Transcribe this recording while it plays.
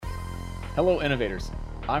Hello, innovators.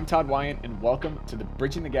 I'm Todd Wyant, and welcome to the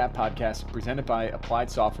Bridging the Gap podcast presented by Applied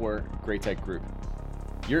Software Greatech Group.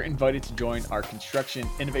 You're invited to join our construction,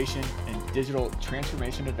 innovation, and digital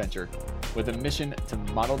transformation adventure with a mission to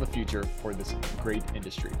model the future for this great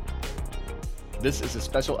industry. This is a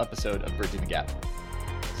special episode of Bridging the Gap.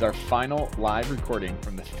 This is our final live recording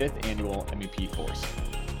from the 5th annual MEP Force.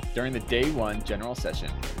 During the day one general session,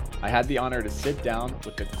 I had the honor to sit down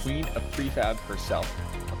with the queen of prefab herself,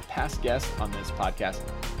 a past guest on this podcast,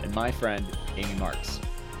 and my friend, Amy Marks.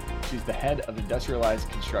 She's the head of industrialized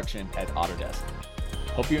construction at Autodesk.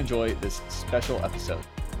 Hope you enjoy this special episode.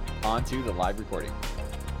 On to the live recording.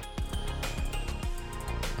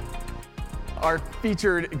 Our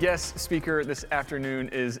featured guest speaker this afternoon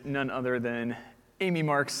is none other than Amy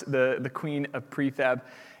Marks, the queen of prefab.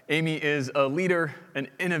 Amy is a leader, an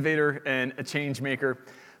innovator, and a change maker.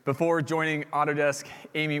 Before joining Autodesk,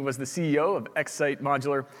 Amy was the CEO of X-Site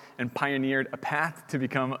Modular and pioneered a path to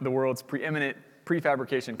become the world's preeminent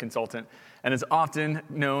prefabrication consultant, and is often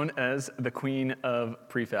known as the queen of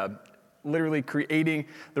prefab. Literally creating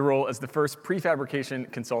the role as the first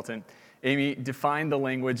prefabrication consultant, Amy defined the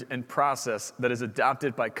language and process that is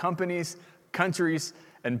adopted by companies, countries,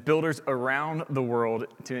 and builders around the world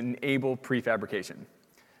to enable prefabrication.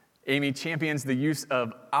 Amy champions the use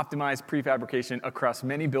of optimized prefabrication across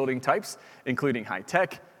many building types, including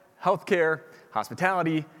high-tech, healthcare,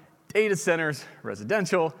 hospitality, data centers,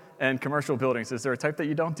 residential, and commercial buildings. Is there a type that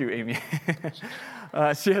you don't do, Amy?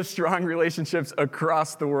 She has strong relationships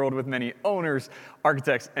across the world with many owners,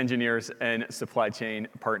 architects, engineers, and supply chain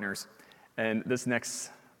partners. And this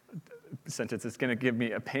next sentence is going to give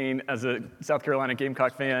me a pain as a South Carolina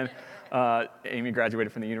Gamecock fan. Amy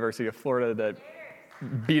graduated from the University of Florida that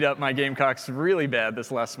beat up my Gamecocks really bad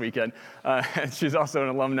this last weekend. She's also an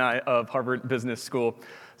alumni of Harvard Business School.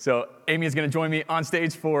 So Amy is going to join me on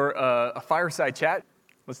stage for a fireside chat.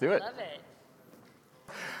 Let's do it. Love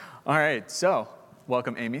it. All right, so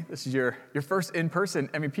welcome, Amy. This is your first in-person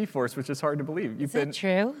MEP Force, which is hard to believe. You've been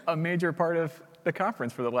true? A major part of the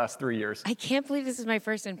conference for the last 3 years. I can't believe this is my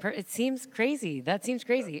first in-person. It seems crazy. That seems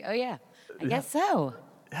crazy. Oh, yeah. I guess so.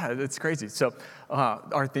 Yeah, it's crazy. So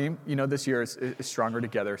our theme, this year is Stronger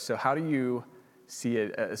Together. So how do you see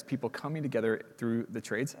it as people coming together through the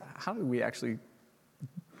trades? How do we actually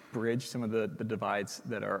bridge some of the divides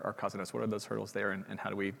that are causing us? What are those hurdles there, and how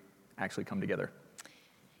do we actually come together?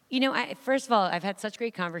 First of all, I've had such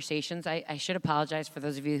great conversations. I should apologize for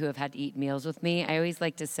those of you who have had to eat meals with me. I always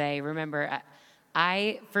like to say, remember,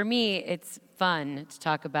 for me, it's fun to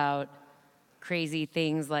talk about crazy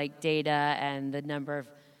things like data and the number of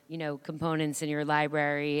components in your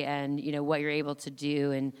library and, what you're able to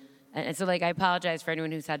do. And so, I apologize for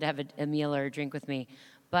anyone who's had to have a meal or a drink with me.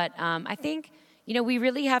 But I think, we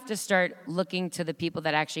really have to start looking to the people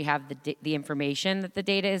that actually have the information that the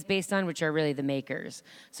data is based on, which are really the makers.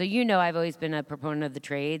 So, I've always been a proponent of the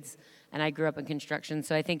trades, and I grew up in construction.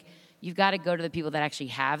 So I think you've got to go to the people that actually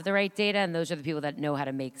have the right data, and those are the people that know how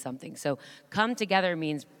to make something. So come together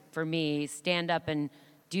means, for me, stand up and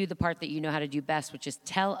do the part that you know how to do best, which is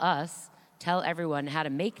tell everyone how to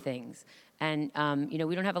make things. And,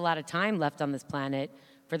 we don't have a lot of time left on this planet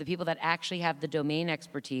for the people that actually have the domain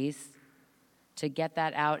expertise to get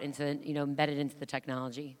that out into, embedded into the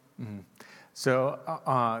technology. Mm-hmm. So,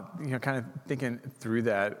 kind of thinking through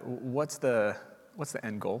that, what's the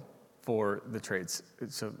end goal for the trades?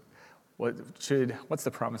 So what's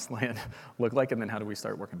the promised land look like, and then how do we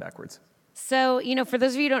start working backwards? So, for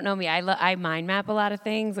those of you who don't know me, I mind map a lot of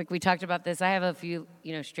things. Like we talked about this, I have a few,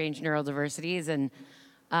 strange neurodiversities, and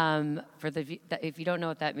if you don't know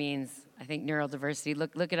what that means, I think neurodiversity,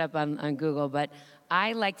 look it up on Google. But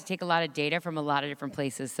I like to take a lot of data from a lot of different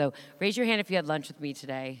places. So raise your hand if you had lunch with me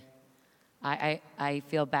today. I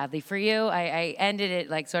feel badly for you. I ended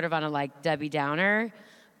it sort of on a Debbie Downer,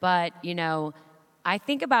 but I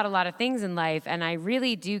think about a lot of things in life, and I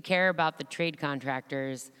really do care about the trade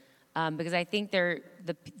contractors. Because I think they're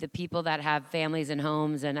the people that have families and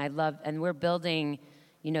homes, and we're building,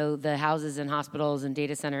 the houses and hospitals and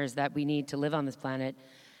data centers that we need to live on this planet.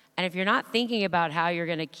 And if you're not thinking about how you're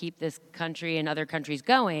going to keep this country and other countries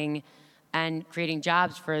going and creating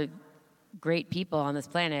jobs for great people on this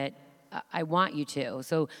planet, I want you to.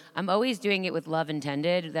 So I'm always doing it with love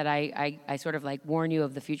intended, that I sort of warn you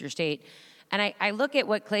of the future state. And I look at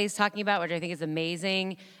what Clay's talking about, which I think is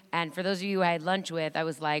amazing. And for those of you who I had lunch with, I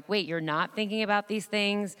was like, wait, you're not thinking about these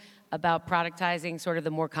things, about productizing sort of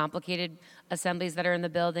the more complicated assemblies that are in the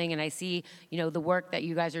building. And I see, the work that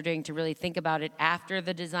you guys are doing to really think about it after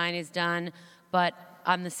the design is done. But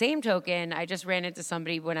on the same token, I just ran into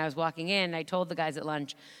somebody when I was walking in. I told the guys at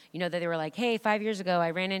lunch, that they were like, hey, 5 years ago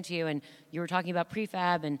I ran into you and you were talking about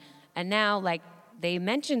prefab, and now like they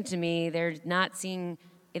mentioned to me they're seeing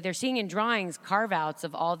in drawings carve-outs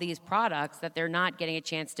of all these products that they're not getting a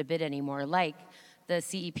chance to bid anymore, like the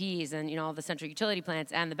CEPs and all the central utility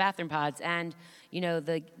plants and the bathroom pods and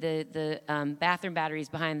the bathroom batteries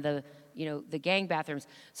behind the gang bathrooms.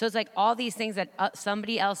 So it's like all these things that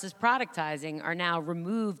somebody else is productizing are now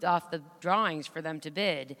removed off the drawings for them to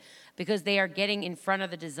bid because they are getting in front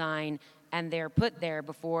of the design and they're put there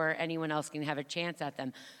before anyone else can have a chance at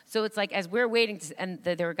them. So it's like, as we're waiting,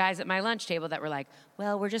 there were guys at my lunch table that were like,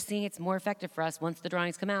 well, we're just seeing it's more effective for us once the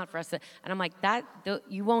drawings come out for us. And I'm like,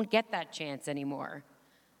 you won't get that chance anymore.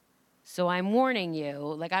 So I'm warning you,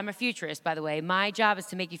 like I'm a futurist, by the way. My job is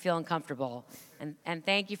to make you feel uncomfortable. And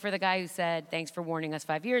thank you for the guy who said, thanks for warning us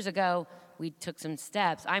 5 years ago. We took some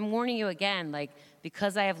steps. I'm warning you again, like,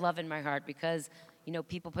 because I have love in my heart, because,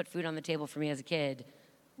 people put food on the table for me as a kid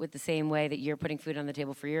with the same way that you're putting food on the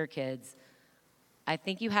table for your kids. I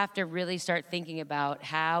think you have to really start thinking about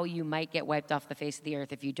how you might get wiped off the face of the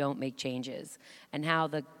earth if you don't make changes, and how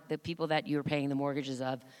the people that you're paying the mortgages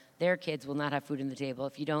of, their kids will not have food on the table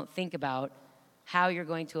if you don't think about how you're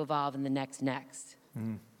going to evolve in the next.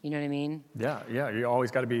 Mm. You know what I mean? Yeah. You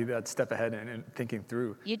always got to be that step ahead and thinking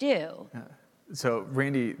through. You do. Yeah. So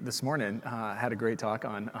Randy this morning had a great talk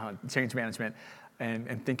on change management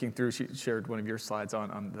and thinking through. She shared one of your slides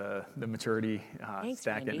on the maturity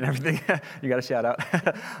stack and everything. You got a shout out.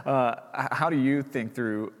 How do you think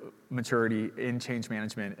through maturity in change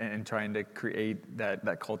management and trying to create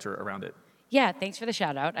that culture around it? Yeah, thanks for the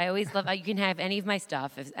shout out. I always love, you can have any of my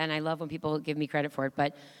stuff, and I love when people give me credit for it.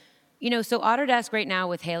 But, so Autodesk right now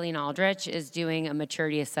with Haley and Aldrich is doing a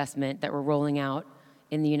maturity assessment that we're rolling out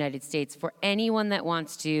in the United States for anyone that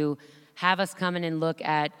wants to have us come in and look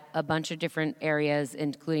at a bunch of different areas,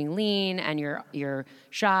 including lean and your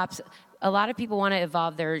shops. A lot of people want to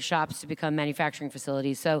evolve their shops to become manufacturing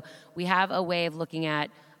facilities. So we have a way of looking at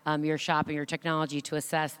your shop and your technology to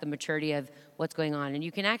assess the maturity of what's going on. And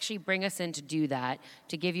you can actually bring us in to do that,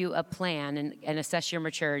 to give you a plan and assess your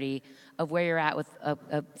maturity of where you're at with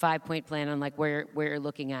a 5-point plan on like where you're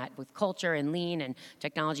looking at with culture and lean and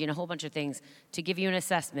technology and a whole bunch of things to give you an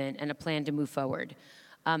assessment and a plan to move forward.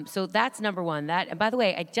 So that's number one. And by the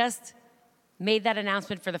way, I just made that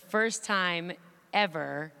announcement for the first time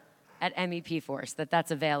ever at MEP Force, that's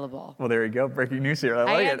available. Well, there you go. Breaking news here. I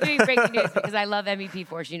like it. I am doing breaking news because I love MEP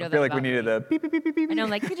Force. You know that. I feel like we needed a beep, beep, beep, beep, beep. I know,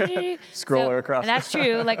 like, scroller across. And that's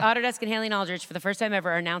true. Like Autodesk and Haley and Aldrich, for the first time ever,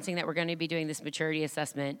 are announcing that we're going to be doing this maturity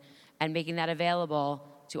assessment and making that available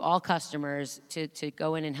to all customers to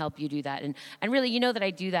go in and help you do that. And really, that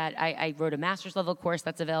I do that. I wrote a master's level course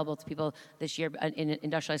that's available to people this year in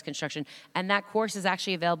industrialized construction. And that course is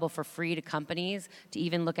actually available for free to companies to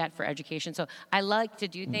even look at for education. So I like to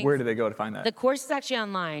do things. Where do they go to find that? The course is actually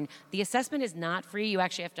online. The assessment is not free. You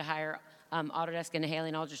actually have to hire Autodesk and Haley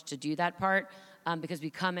and Aldrich to do that part. Because we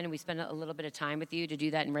come in and we spend a little bit of time with you to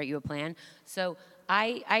do that and write you a plan. So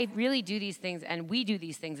I really do these things, and we do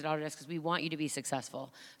these things at Autodesk because we want you to be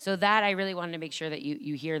successful. So that I really wanted to make sure that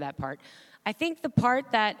you hear that part. I think the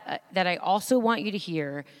part that I also want you to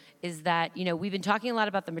hear is that, we've been talking a lot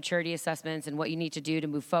about the maturity assessments and what you need to do to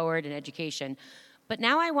move forward in education. But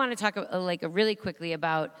now I want to talk really quickly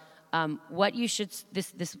about what you should,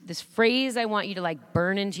 this phrase I want you to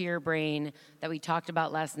burn into your brain that we talked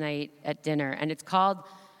about last night at dinner, and it's called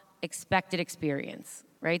expected experience,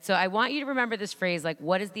 right? So I want you to remember this phrase,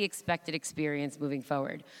 what is the expected experience moving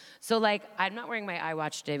forward? So I'm not wearing my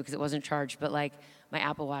iWatch today because it wasn't charged, but my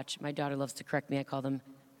Apple Watch, my daughter loves to correct me, I call them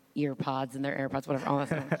ear pods and their AirPods, whatever.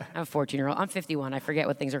 I'm a 14-year-old. I'm 51. I forget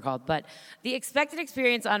what things are called. But the expected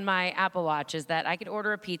experience on my Apple Watch is that I could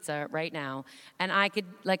order a pizza right now, and I could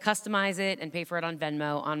customize it and pay for it on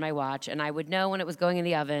Venmo on my watch, and I would know when it was going in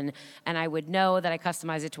the oven, and I would know that I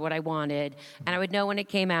customized it to what I wanted, and I would know when it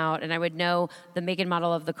came out, and I would know the make and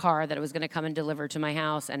model of the car that it was going to come and deliver to my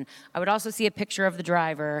house, and I would also see a picture of the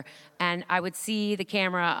driver, and I would see the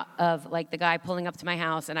camera of the guy pulling up to my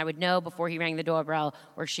house, and I would know before he rang the doorbell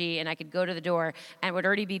or she, and I could go to the door and it would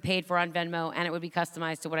already be paid for on Venmo and it would be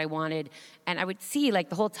customized to what I wanted, and I would see the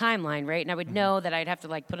whole timeline, right? And I would know that I'd have to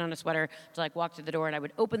put on a sweater to walk through the door, and I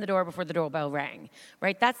would open the door before the doorbell rang,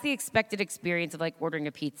 right? That's the expected experience of ordering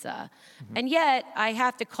a pizza. Mm-hmm. And yet I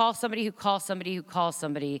have to call somebody who calls somebody who calls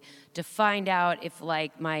somebody to find out if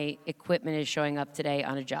my equipment is showing up today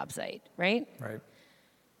on a job site, right? Right.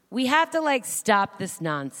 We have to stop this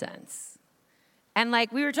nonsense. And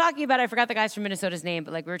like we were talking about, I forgot the guy's from Minnesota's name,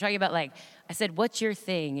 but like we were talking about like, I said, what's your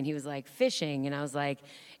thing? And he was like, fishing. And I was like,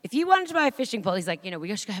 if you wanted to buy a fishing pole, he's like, we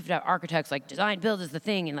just have to have architects, like design, build is the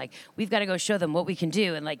thing. And like, we've got to go show them what we can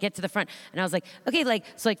do and like get to the front. And I was like, okay, like,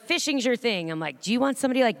 so like fishing's your thing. I'm like, do you want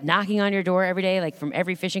somebody like knocking on your door every day, like from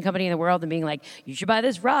every fishing company in the world and being like, you should buy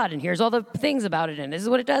this rod and here's all the things about it and this is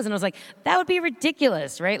what it does. And I was like, that would be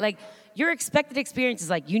ridiculous, right? Like, your expected experience is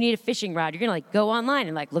like, you need a fishing rod. You're gonna like go online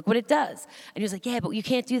and like look what it does. And he was like, yeah, but you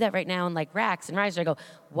can't do that right now in like racks and risers. I go,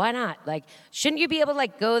 why not? Like, shouldn't you be able to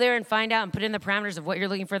like go there and find out and put in the parameters of what you're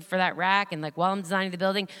looking for that rack? And like while I'm designing the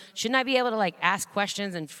building, shouldn't I be able to like ask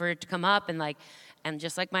questions and for it to come up and like, and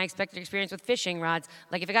just like my expected experience with fishing rods,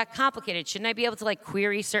 like if it got complicated, shouldn't I be able to like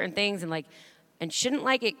query certain things and like, and shouldn't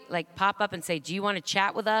like it like pop up and say, do you want to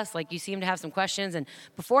chat with us? Like you seem to have some questions. And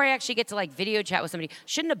before I actually get to like video chat with somebody,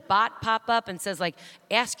 shouldn't a bot pop up and says like,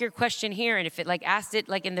 ask your question here? And if it like asked it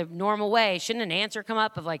like in the normal way, shouldn't an answer come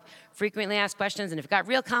up of like frequently asked questions? And if it got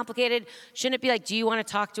real complicated, shouldn't it be like, do you want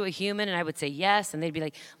to talk to a human? And I would say yes. And they'd be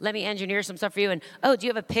like, let me engineer some stuff for you. And oh, do you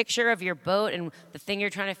have a picture of your boat and the thing you're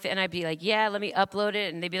trying to fit? And I'd be like, yeah, let me upload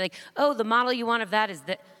it. And they'd be like, oh, the model you want of that is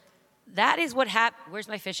that. That is what happened. Where's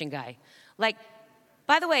my fishing guy? Like,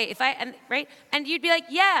 by the way, and you'd be like,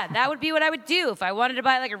 yeah, that would be what I would do if I wanted to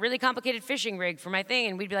buy like a really complicated fishing rig for my thing.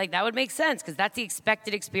 And we'd be like, that would make sense because that's the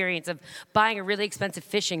expected experience of buying a really expensive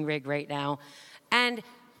fishing rig right now. And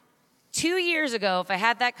 2 years ago, if I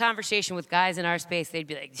had that conversation with guys in our space, they'd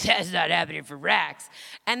be like, that's not happening for racks.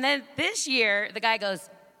 And then this year, the guy goes,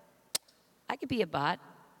 I could be a bot.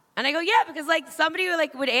 And I go, yeah, because like somebody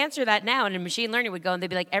would answer that now, and in machine learning would go, and they'd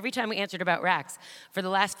be like, every time we answered about racks for the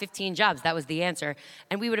last 15 jobs, that was the answer.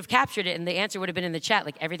 And we would have captured it, and the answer would have been in the chat,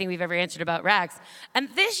 like everything we've ever answered about racks. And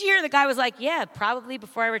this year, the guy was like, yeah, probably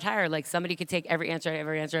before I retire, like somebody could take every answer I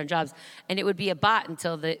ever answered on jobs, and it would be a bot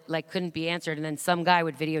until the like couldn't be answered, and then some guy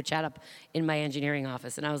would video chat up in my engineering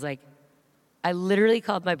office. And I was like, I literally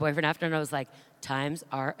called my boyfriend after, and I was like, times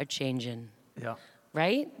are a changin'. Yeah.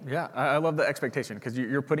 Right? Yeah, I love the expectation because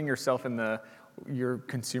you're putting yourself in your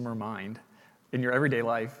consumer mind in your everyday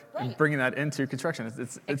life and bringing that into construction.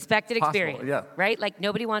 It's expected possible. Experience, yeah. Right? Like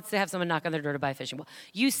nobody wants to have someone knock on their door to buy a fishing pole.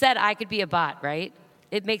 You said I could be a bot, right?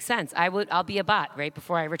 It makes sense. I'll be a bot, right,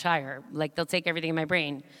 before I retire. Like they'll take everything in my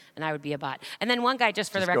brain and I would be a bot. And then one guy,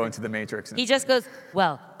 just for the record, go into the matrix. He just goes,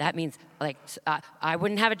 well, that means like I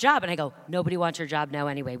wouldn't have a job. And I go, nobody wants your job now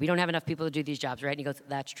anyway. We don't have enough people to do these jobs, right? And he goes,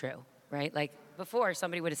 that's true, right? Like before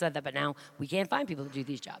somebody would have said that, but now we can't find people to do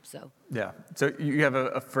these jobs, so. Yeah, so you have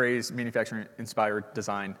a phrase, manufacturing-inspired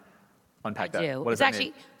design. Unpack that. I do. What does that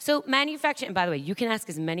mean? So manufacturing, and by the way, you can ask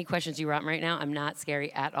as many questions you want right now. I'm not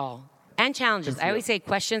scary at all. And challenges. I always say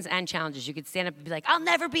questions and challenges. You could stand up and be like, I'll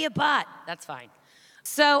never be a bot. That's fine.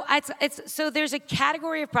 So so there's a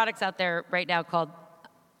category of products out there right now called,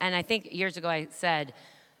 and I think years ago I said,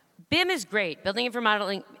 BIM is great. Building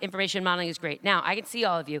information modeling is great. Now, I can see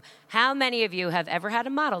all of you. How many of you have ever had a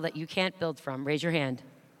model that you can't build from? Raise your hand.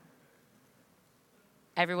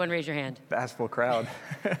 Everyone raise your hand. Bashful crowd.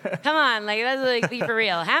 Come on, like, let's like, be for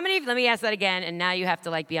real. How many, let me ask that again, and now you have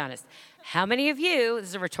to like be honest. How many of you, this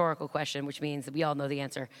is a rhetorical question, which means that we all know the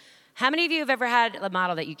answer. How many of you have ever had a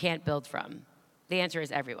model that you can't build from? The answer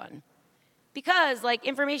is everyone. Because like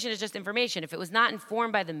information is just information. If it was not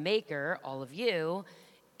informed by the maker, all of you,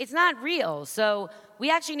 it's not real. So we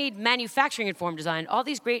actually need manufacturing informed design, all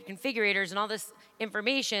these great configurators and all this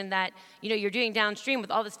information that you're doing downstream with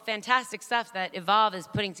all this fantastic stuff that Evolve is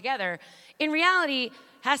putting together. In reality,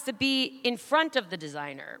 has to be in front of the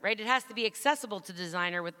designer, right? It has to be accessible to the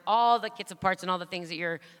designer with all the kits of parts and all the things that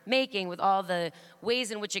you're making, with all the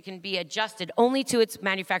ways in which it can be adjusted only to its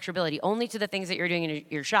manufacturability, only to the things that you're doing in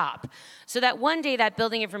your shop. So that one day that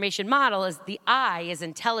building information model is the eye is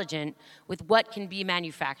intelligent with what can be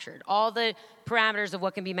manufactured, all the parameters of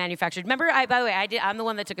what can be manufactured. Remember, by the way, I'm the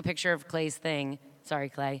one that took a picture of Clay's thing. Sorry,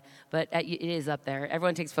 Clay, but it is up there.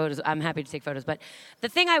 Everyone takes photos. I'm happy to take photos. But the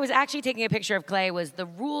thing I was actually taking a picture of, Clay, was the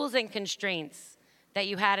rules and constraints that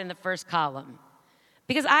you had in the first column.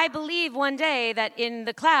 Because I believe one day that in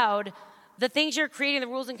the cloud, the things you're creating the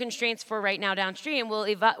rules and constraints for right now downstream will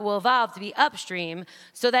evolve to be upstream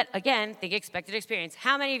so that, again, think expected experience.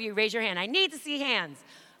 How many of you, raise your hand? I need to see hands.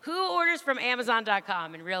 Who orders from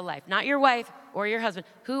Amazon.com in real life? Not your wife or your husband.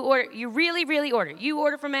 Who order? You really, really order. You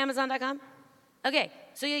order from Amazon.com? Okay,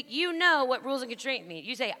 so you know what rules and constraints mean.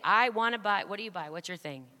 You say, I want to buy, what do you buy? What's your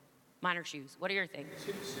thing? Mine are shoes. What are your things?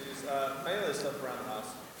 Shoes. Mainly stuff around the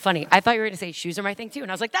house. Funny. I thought you were going to say shoes are my thing too. And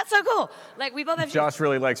I was like, that's so cool. Like, we both have shoes. Josh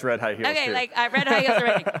really likes red high heels, Okay, too. like red high heels are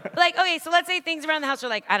my thing. But like, okay, so let's say things around the house are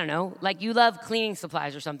like, I don't know, like you love cleaning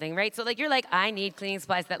supplies or something, right? So like you're like, I need cleaning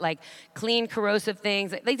supplies that like clean corrosive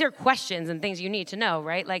things. Like, these are questions and things you need to know,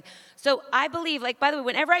 right? Like, so I believe, like, by the way,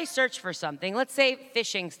 whenever I search for something, let's say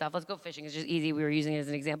fishing stuff. Let's go fishing. It's just easy. We were using it as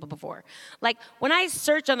an example before. Like, when I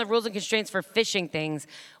search on the rules and constraints for fishing things,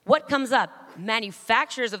 what comes up?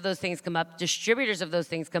 Manufacturers of those things come up, distributors of those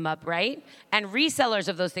things come up, right? And resellers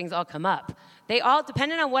of those things all come up. They all,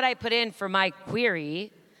 depending on what I put in for my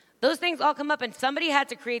query, those things all come up, and somebody had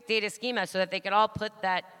to create data schema so that they could all put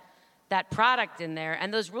that product in there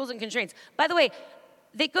and those rules and constraints. By the way,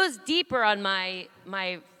 that goes deeper on my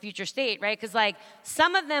future state, right? Because like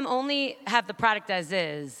some of them only have the product as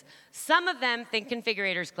is. Some of them think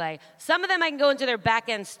configurators, Clay. Some of them I can go into their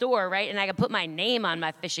back-end store, right? And I can put my name on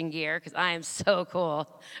my fishing gear because I am so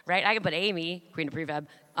cool, right? I can put Amy, Queen of Prefab,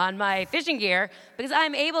 on my fishing gear because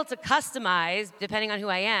I'm able to customize, depending on who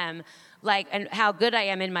I am, like, and how good I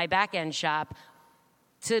am in my back-end shop,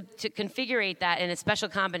 to configure that in a special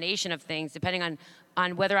combination of things, depending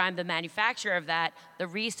on whether I'm the manufacturer of that, the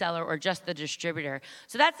reseller, or just the distributor.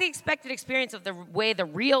 So that's the expected experience of the way the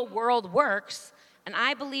real world works. And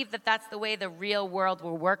I believe that that's the way the real world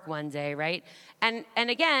will work one day, right? And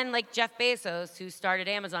again, like Jeff Bezos, who started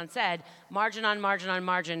Amazon, said, margin on margin on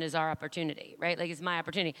margin is our opportunity, right? Like, it's my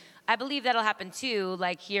opportunity. I believe that'll happen too,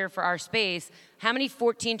 like here for our space. How many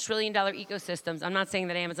 $14 trillion ecosystems, I'm not saying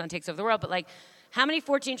that Amazon takes over the world, but like, how many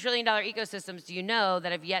 $14 trillion ecosystems do you know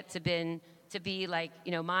that have yet to be like,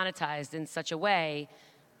 you know, monetized in such a way?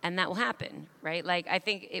 And that will happen, right? Like, I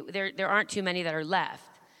think there aren't too many that are left.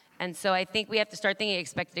 And so I think we have to start thinking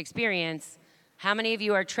expected experience. How many of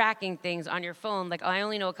you are tracking things on your phone? Like, I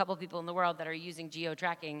only know a couple people in the world that are using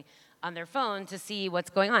geo-tracking on their phone to see what's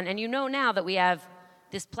going on. And you know now that we have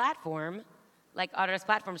this platform, like Autodesk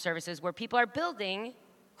Platform Services, where people are building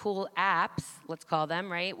cool apps, let's call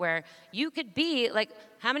them, right? Where you could be, like,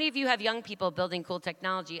 how many of you have young people building cool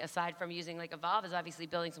technology aside from using, like, Evolve is obviously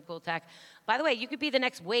building some cool tech. By the way, you could be the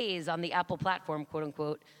next Waze on the Apple platform, quote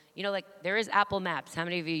unquote. You know, like, there is Apple Maps. How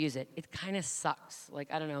many of you use it? It kind of sucks.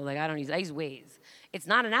 Like, I don't know, like, I use Waze. It's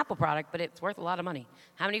not an Apple product, but it's worth a lot of money.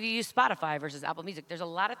 How many of you use Spotify versus Apple Music? There's a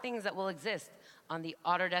lot of things that will exist on the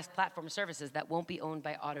Autodesk Platform Services that won't be owned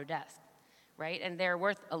by Autodesk, right? And they're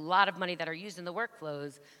worth a lot of money that are used in the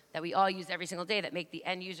workflows that we all use every single day that make the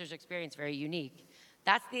end user's experience very unique.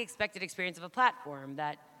 That's the expected experience of a platform.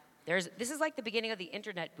 This is like the beginning of the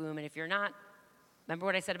internet boom, and if you're not, remember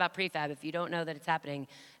what I said about prefab, if you don't know that it's happening,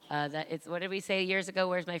 that it's, what did we say years ago?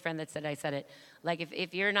 Where's my friend that said I said it? Like,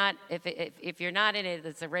 if you're not in it,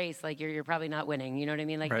 it's a race. Like, you're probably not winning. You know what I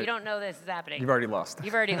mean? Like, right. You don't know this is happening. You've already lost.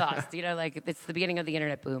 You've already lost. You know, like, it's the beginning of the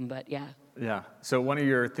internet boom. But yeah. Yeah. So one of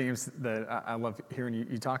your themes that I love hearing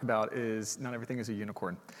you talk about is not everything is a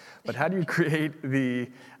unicorn. But how do you create the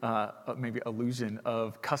maybe illusion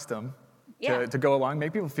of custom to go along,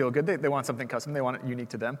 make people feel good? They want something custom. They want it unique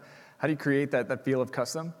to them. How do you create that feel of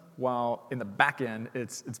custom while in the back end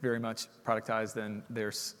it's very much productized and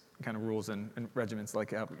there's kind of rules and regiments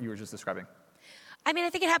like how you were just describing? I mean, I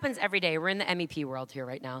think it happens every day. We're in the MEP world here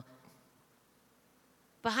right now.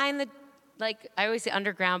 Like, I always say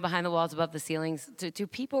underground, behind the walls, above the ceilings. Do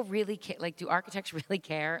people really care? Like, do architects really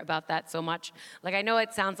care about that so much? Like, I know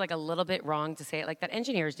it sounds like a little bit wrong to say it like that.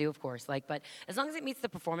 Engineers do, of course. Like, but as long as it meets the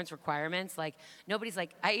performance requirements, like, nobody's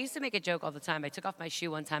like, I used to make a joke all the time. I took off my shoe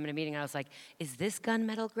one time in a meeting, and I was like, is this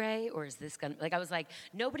gunmetal gray, or is this gun? Like, I was like,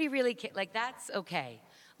 nobody really cares. Like, that's okay.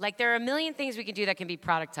 Like, there are a million things we can do that can be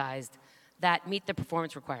productized that meet the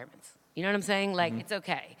performance requirements. You know what I'm saying? Like, It's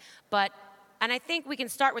okay. And I think we can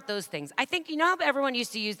start with those things. I think, you know how everyone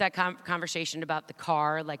used to use that conversation about the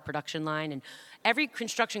car, like, production line, and every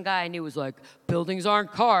construction guy I knew was like, buildings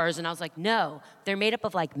aren't cars, and I was like, no, they're made up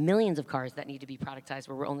of, like, millions of cars that need to be productized,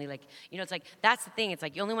 where we're only, like, you know, it's like, that's the thing. It's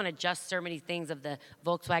like, you only want to adjust so many things of the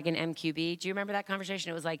Volkswagen MQB. Do you remember that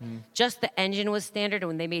conversation? It was like, just the engine was standard, and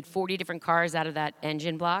when they made 40 different cars out of that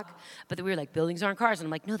engine block, but then we were like, buildings aren't cars, and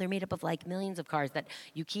I'm like, no, they're made up of, like, millions of cars that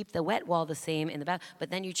you keep the wet wall the same in the back,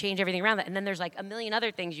 but then you change everything around that, and then there's, like, a million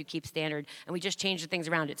other things you keep standard, and we just change the things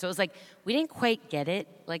around it. So it was like, we didn't quite get it,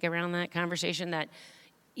 like, around that conversation, that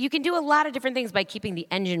you can do a lot of different things by keeping the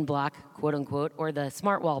engine block, quote unquote, or the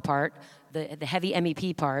smart wall part, the heavy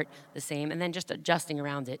MEP part, the same, and then just adjusting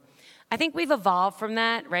around it. I think we've evolved from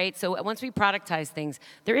that, right? So once we productize things,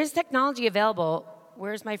 there is technology available.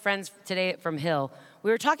 Where's my friends today from Hill?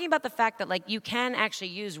 We were talking about the fact that, like, you can actually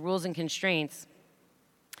use rules and constraints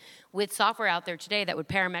with software out there today that would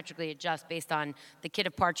parametrically adjust based on the kit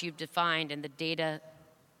of parts you've defined and the data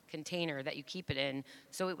container that you keep it in.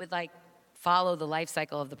 So it would like follow the life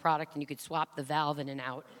cycle of the product, and you could swap the valve in and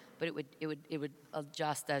out, but it would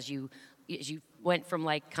adjust as you went from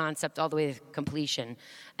like concept all the way to completion.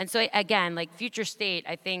 And so again, like future state,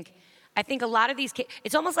 I think a lot of these,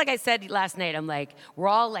 it's almost like I said last night, I'm like, we're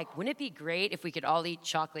all like, wouldn't it be great if we could all eat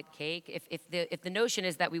chocolate cake? If the notion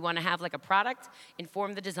is that we want to have like a product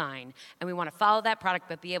inform the design, and we want to follow that product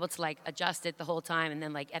but be able to like adjust it the whole time, and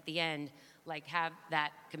then like at the end, like have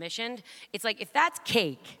that commissioned. It's like, if that's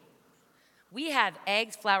cake, we have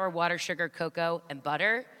eggs, flour, water, sugar, cocoa, and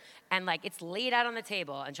butter, and like it's laid out on the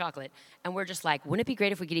table and chocolate, and we're just like, wouldn't it be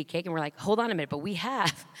great if we could eat cake? And we're like, hold on a minute, but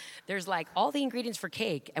there's like all the ingredients for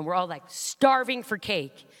cake, and we're all like starving for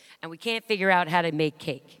cake, and we can't figure out how to make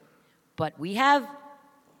cake. But we have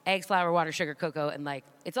eggs, flour, water, sugar, cocoa, and like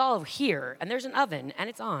it's all here, and there's an oven, and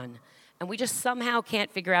it's on, and we just somehow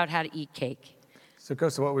can't figure out how to eat cake. So it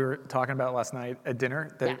goes to what we were talking about last night at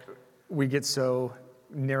dinner, that we get so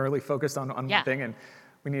narrowly focused on one thing, and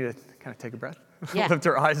we need to kind of take a breath. Yeah. Lift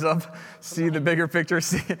our eyes up, see the bigger picture,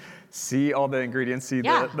 see all the ingredients, see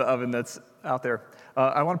the oven that's out there.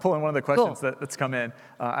 I want to pull in one of the questions that's come in.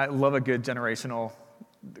 I love a good generational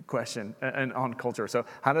question and on culture. So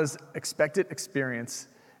how does expected experience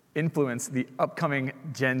influence the upcoming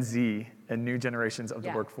Gen Z and new generations of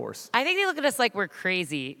the workforce? I think they look at us like we're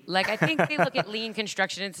crazy. Like, I think they look at Lean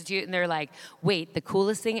Construction Institute and they're like, wait, the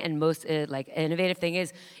coolest thing and most like innovative thing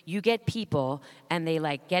is you get people and they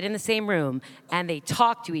like get in the same room and they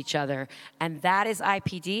talk to each other, and that is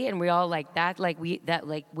IPD, and we all like that,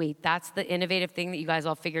 wait, that's the innovative thing that you guys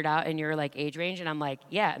all figured out in your like age range. And I'm like,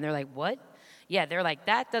 yeah. And they're like, what? Yeah, they're like,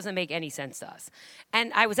 that doesn't make any sense to us.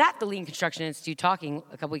 And I was at the Lean Construction Institute talking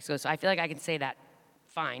a couple weeks ago, so I feel like I can say that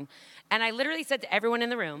fine. And I literally said to everyone in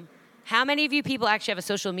the room, how many of you people actually have a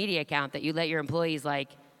social media account that you let your employees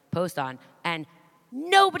like post on? And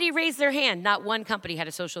nobody raised their hand. Not one company had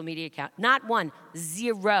a social media account. Not one.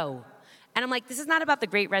 Zero. And I'm like, this is not about the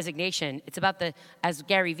great resignation. It's about as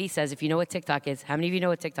Gary Vee says, if you know what TikTok is, how many of you know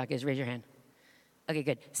what TikTok is? Raise your hand. Okay,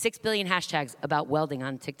 good. 6 billion hashtags about welding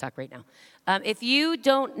on TikTok right now. If you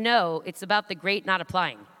don't know, it's about the great not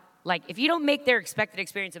applying. Like, if you don't make their expected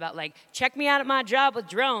experience about, like, check me out at my job with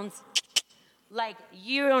drones, like,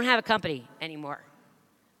 you don't have a company anymore.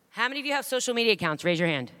 How many of you have social media accounts? Raise your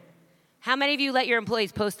hand. How many of you let your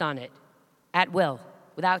employees post on it at will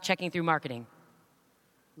without checking through marketing?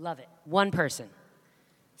 Love it. One person.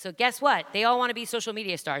 So guess what? They all want to be social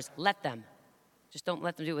media stars. Let them. Just don't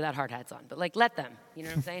let them do it without hard hats on. But, like, let them. You know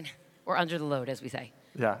what I'm saying? Or under the load, as we say.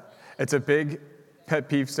 Yeah. It's a big pet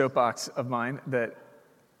peeve soapbox of mine that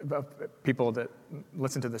people that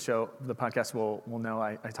listen to the show, the podcast will know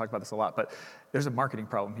I talk about this a lot, but there's a marketing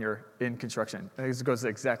problem here in construction. It goes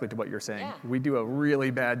exactly to what you're saying. Yeah. We do a really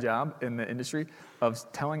bad job in the industry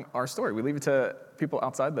of telling our story. We leave it to people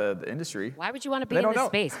outside the industry. Why would you want to be in this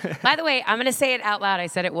space? By the way, I'm going to say it out loud. I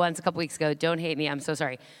said it once a couple weeks ago. Don't hate me. I'm so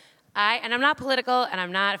sorry. And I'm not political, and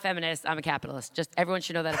I'm not a feminist. I'm a capitalist. Just everyone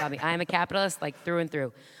should know that about me. I am a capitalist, like, through and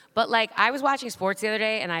through. But, like, I was watching sports the other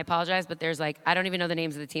day, and I apologize, but there's, like, I don't even know the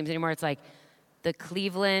names of the teams anymore. It's, like, the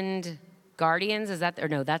Cleveland Guardians. Is that, or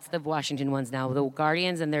no, that's the Washington ones now. The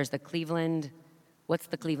Guardians, and there's the Cleveland, what's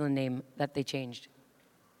the Cleveland name that they changed?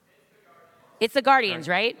 It's the Guardians,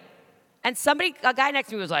 right? And a guy next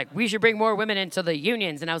to me was like, we should bring more women into the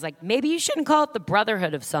unions. And I was like, maybe you shouldn't call it the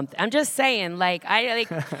brotherhood of something. I'm just saying, like,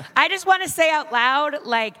 I just want to say out loud,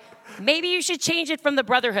 like, maybe you should change it from the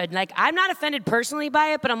brotherhood. Like, I'm not offended personally by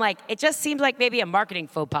it, but I'm like, it just seems like maybe a marketing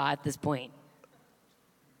faux pas at this point.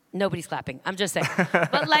 Nobody's clapping. I'm just saying.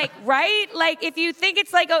 But, like, right? Like, if you think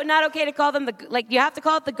it's, like, not okay to call them you have to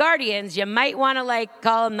call it the Guardians, you might want to, like,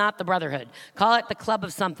 call them not the brotherhood. Call it the club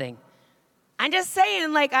of something. I'm just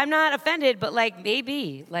saying, like, I'm not offended, but, like,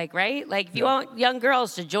 maybe, like, right? Like, if you want young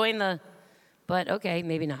girls to join but okay,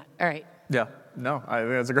 maybe not. All right. Yeah, no, I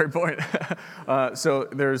think that's a great point. So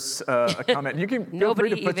there's a comment. You can feel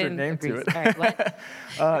free to put your name to it. All right,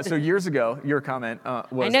 what? So years ago, your comment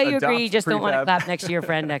was, I know you agree, you just don't want to clap next to your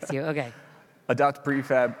friend next to you. Okay. Adopt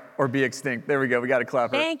prefab or be extinct. There we go. We got to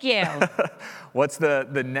clap her. Thank you. What's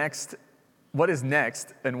the next? What is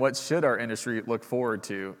next, and what should our industry look forward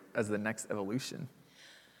to as the next evolution?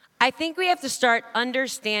 I think we have to start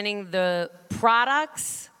understanding the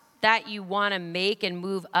products that you want to make and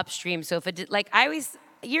move upstream. So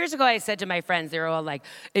years ago I said to my friends, they were all like,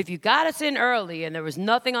 if you got us in early and there was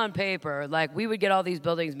nothing on paper, like, we would get all these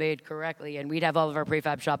buildings made correctly and we'd have all of our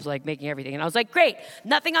prefab shops, like, making everything. And I was like, great,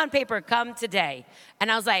 nothing on paper, come today.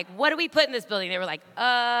 And I was like, what do we put in this building? They were like,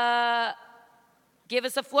 give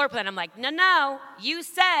us a floor plan. I'm like, no, you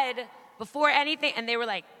said before anything. And they were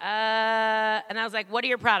like, and I was like, what are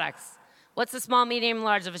your products? What's the small, medium,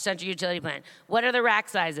 large of essential utility plan? What are the rack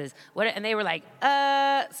sizes? And they were like,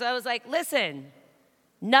 So I was like, listen,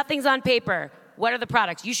 nothing's on paper. What are the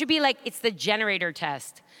products? You should be like, it's the generator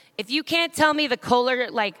test. If you can't tell me the Kohler,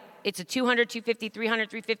 like, it's a 200, 250, 300,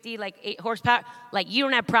 350, like 8 horsepower, like, you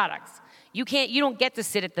don't have products. You don't get to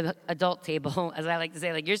sit at the adult table, as I like to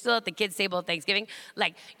say, like, you're still at the kids' table at Thanksgiving.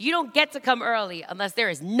 Like, you don't get to come early unless there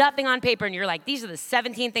is nothing on paper and you're like, these are the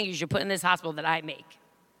 17 things you should put in this hospital that I make.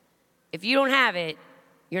 If you don't have it,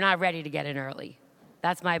 you're not ready to get in early.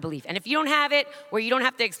 That's my belief. And if you don't have it, where you don't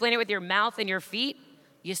have to explain it with your mouth and your feet,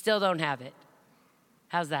 you still don't have it.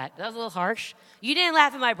 How's that? That was a little harsh. You didn't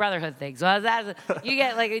laugh at my brotherhood thing, so you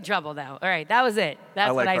get like in trouble now. All right, that was it.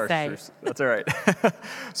 That's what I say. Truths. That's all right.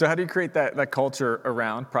 So how do you create that culture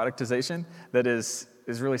around productization that is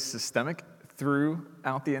really systemic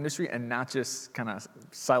throughout the industry and not just kind of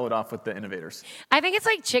siloed off with the innovators? I think it's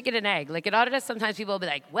like chicken and egg. Like at Autodesk, sometimes people will be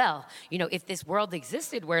like, well, if this world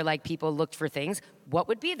existed where like people looked for things, what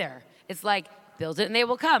would be there? It's like, build it and they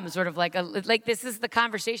will come. Sort of like this is the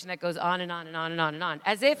conversation that goes on and on and on and on and on.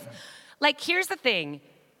 As if, like, here's the thing.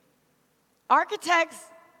 Architects,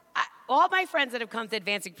 all my friends that have come to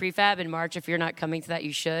Advancing Prefab in March, if you're not coming to that,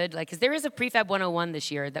 you should. Like, because there is a Prefab 101 this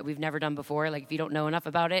year that we've never done before, like, if you don't know enough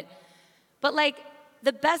about it. But, like,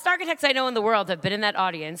 the best architects I know in the world have been in that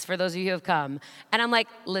audience, for those of you who have come. And I'm like,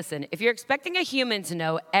 listen, if you're expecting a human to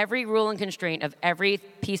know every rule and constraint of every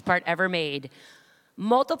piece part ever made,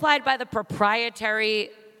 multiplied by the proprietary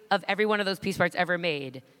of every one of those piece parts ever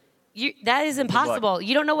made, that is impossible.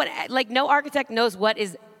 You don't know no architect knows what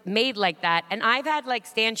is made like that. And I've had like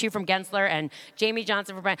Stan Chu from Gensler and Jamie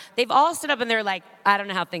Johnson from Brian. They've all stood up and they're like, I don't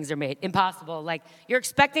know how things are made. Impossible. Like, you're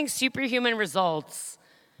expecting superhuman results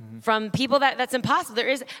from people that's impossible. There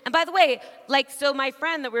is, and by the way, like, so my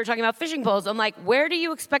friend that we were talking about fishing poles, I'm like, where do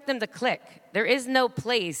you expect them to click? There is no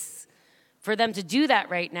place for them to do that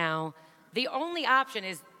right now. The only option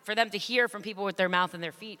is for them to hear from people with their mouth and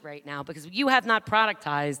their feet right now, because you have not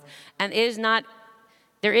productized, and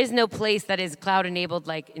there is no place that is cloud-enabled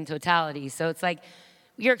like in totality. So it's like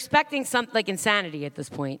you're expecting something like insanity at this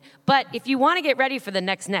point. But if you want to get ready for the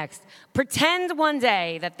next, pretend one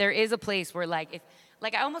day that there is a place where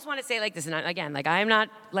I almost want to say like this, and again, like I'm not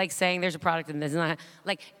like saying there's a product and there's not,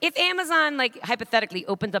 like if Amazon like hypothetically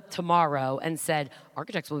opened up tomorrow and said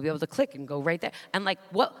architects will be able to click and go right there, and like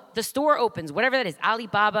what the store opens, whatever that is,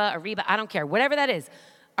 Alibaba, Ariba, I don't care, whatever that is,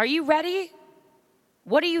 are you ready?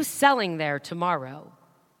 What are you selling there tomorrow?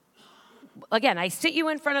 Again, I sit you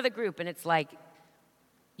in front of the group and it's like,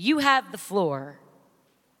 you have the floor.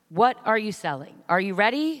 What are you selling? Are you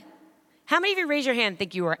ready? How many of you, raise your hand,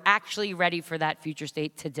 think you are actually ready for that future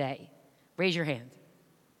state today? Raise your hand.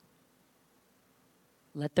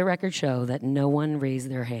 Let the record show that no one raised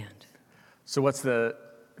their hand. So what's the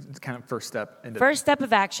kind of first step? First step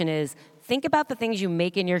of action is think about the things you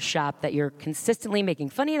make in your shop that you're consistently making.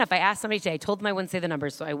 Funny enough, I asked somebody today, I told them I wouldn't say the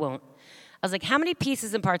numbers, so I won't. I was like, how many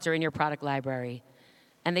pieces and parts are in your product library?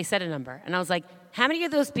 And they said a number. And I was like, how many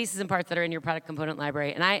of those pieces and parts that are in your product component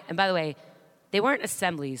library? And by the way, they weren't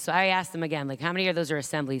assemblies, so I asked them again, like, how many of those are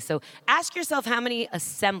assemblies? So ask yourself how many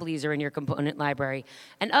assemblies are in your component library.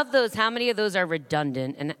 And of those, how many of those are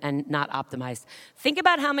redundant and not optimized? Think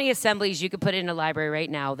about how many assemblies you could put in a library right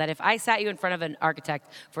now that if I sat you in front of an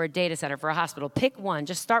architect for a data center, for a hospital, pick one,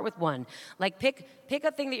 just start with one. Like, pick a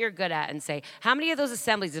thing that you're good at and say, how many of those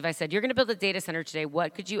assemblies, if I said, you're gonna build a data center today,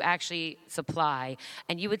 what could you actually supply?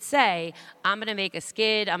 And you would say, I'm gonna make a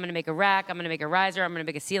skid, I'm gonna make a rack, I'm gonna make a riser, I'm gonna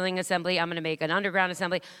make a ceiling assembly, I'm gonna make an underground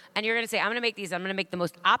assembly. And you're gonna say, I'm gonna make these, I'm gonna make the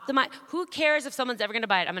most optimized, who cares if someone's ever gonna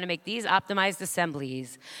buy it? I'm gonna make these optimized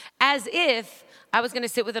assemblies. As if I was gonna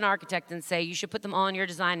sit with an architect and say, you should put them all in your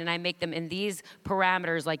design, and I make them in these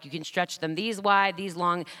parameters, like you can stretch them these wide, these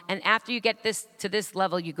long, and after you get this to this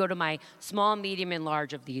level, you go to my small, medium, and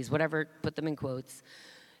large of these, whatever, put them in quotes.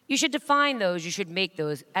 You should define those, you should make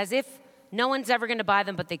those, as if no one's ever gonna buy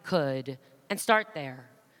them, but they could, and start there,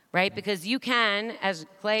 right? Because you can, as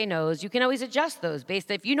Clay knows, you can always adjust those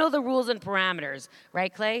based, if you know the rules and parameters,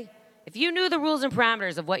 right, Clay? If you knew the rules and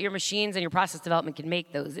parameters of what your machines and your process development can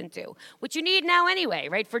make those into, which you need now anyway,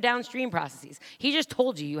 right, for downstream processes. He just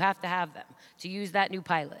told you have to have them to use that new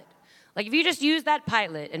pilot. Like, if you just use that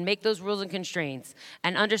pilot and make those rules and constraints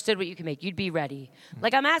and understood what you can make, you'd be ready.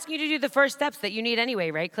 Like, I'm asking you to do the first steps that you need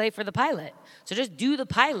anyway, right, Clay, for the pilot. So just do the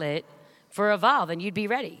pilot for Evolve and you'd be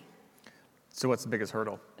ready. So what's the biggest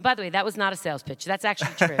hurdle? By the way, that was not a sales pitch. That's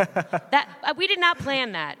actually true. We did not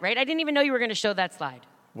plan that, right? I didn't even know you were going to show that slide.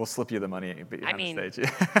 We'll slip you the money behind the stage.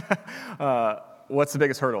 what's the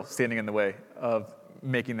biggest hurdle standing in the way of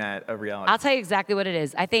making that a reality? I'll tell you exactly what it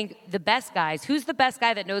is. I think the best guys, who's the best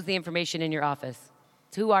guy that knows the information in your office?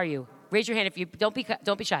 Who are you? Raise your hand if you, don't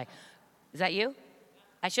be shy. Is that you?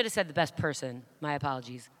 I should have said the best person. My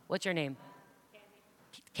apologies. What's your name?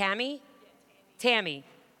 Cammy? Tammy.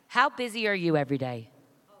 How busy are you every day?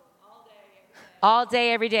 All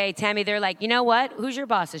day, every day. Tammy, they're like, you know what? Who's your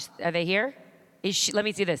boss? Are they here? Is she, let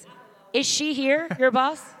me see this. Is she here, your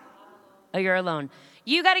boss? Oh, you're alone.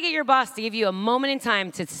 You got to get your boss to give you a moment in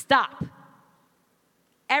time to stop.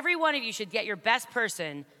 Every one of you should get your best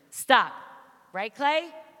person, stop. Right, Clay?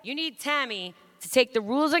 You need Tammy to take the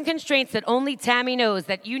rules and constraints that only Tammy knows,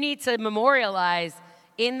 that you need to memorialize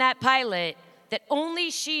in that pilot, that only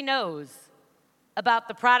she knows about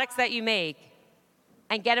the products that you make,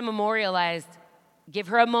 and get them memorialized. Give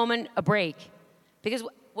her a moment, a break. Because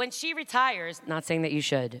when she retires, not saying that you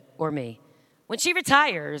should, or me, when she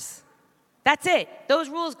retires, that's it. Those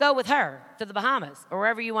rules go with her to the Bahamas, or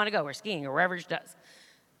wherever you want to go, or skiing, or wherever she does.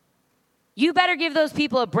 You better give those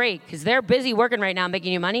people a break, because they're busy working right now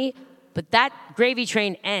making you money, but that gravy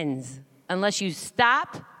train ends unless you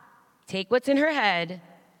stop, take what's in her head,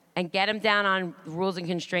 and get them down on rules and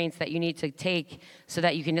constraints that you need to take so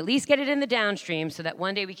that you can at least get it in the downstream so that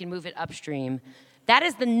one day we can move it upstream. That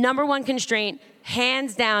is the number one constraint,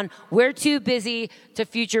 hands down. We're too busy to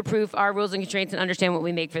future-proof our rules and constraints and understand what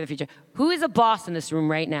we make for the future. Who is a boss in this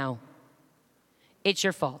room right now? It's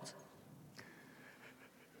your fault.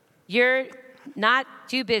 You're not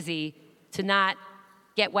too busy to not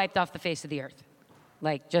get wiped off the face of the earth.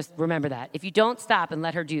 Like, just remember that. If you don't stop and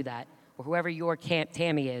let her do that, or whoever your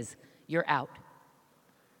Tammy is, you're out.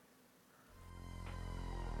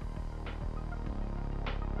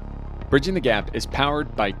 Bridging the Gap is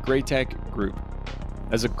powered by Greatech Group.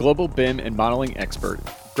 As a global BIM and modeling expert,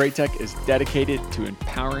 Greatech is dedicated to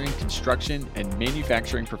empowering construction and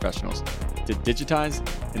manufacturing professionals to digitize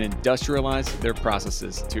and industrialize their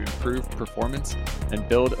processes to improve performance and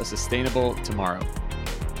build a sustainable tomorrow.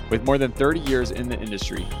 With more than 30 years in the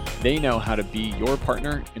industry, they know how to be your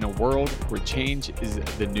partner in a world where change is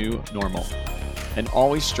the new normal, and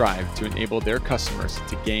always strive to enable their customers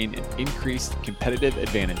to gain an increased competitive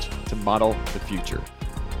advantage to model the future.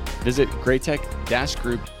 Visit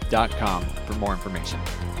greatech-group.com for more information.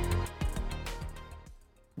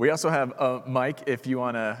 We also have a mic if you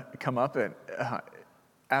want to come up and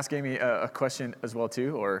ask Amy a question as well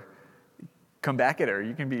too, or come back at her.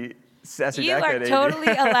 You can be sassy back at Amy. You are totally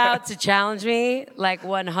allowed to challenge me, like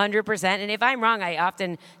 100%. And if I'm wrong, I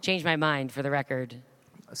often change my mind, for the record.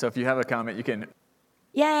 So if you have a comment, you can.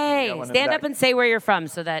 Yay! Stand up and say where you're from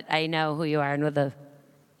so that I know who you are and with the,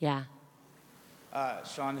 yeah.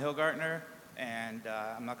 Sean Hillgartner, and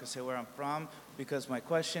I'm not going to say where I'm from because my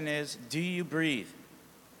question is, do you breathe?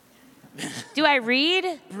 Do I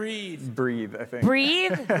read? Breathe, I think.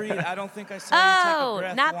 Breathe? Breathe. I don't think I saw you take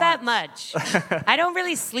a breath not once. that much. I don't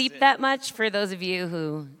really sleep that much. For those of you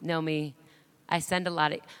who know me, I send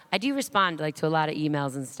I do respond like to a lot of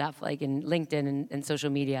emails and stuff, like in LinkedIn and social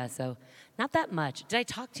media, so not that much. Did I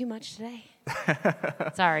talk too much today?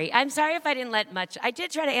 Sorry. I'm sorry if I didn't let much. I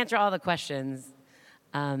did try to answer all the questions.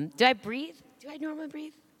 Do I breathe? Do I normally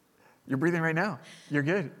breathe? You're breathing right now. You're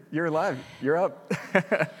good. You're alive. You're up.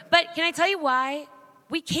 But can I tell you why?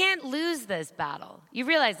 We can't lose this battle. You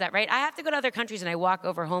realize that, right? I have to go to other countries and I walk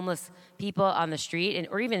over homeless people on the street,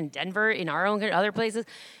 or even in Denver, in our own other places.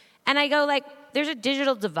 And I go like, there's a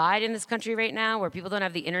digital divide in this country right now where people don't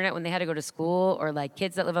have the internet when they had to go to school, or like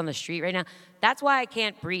kids that live on the street right now. That's why I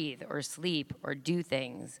can't breathe or sleep or do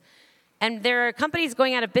things. And there are companies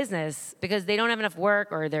going out of business because they don't have enough work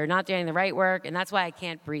or they're not doing the right work, and that's why I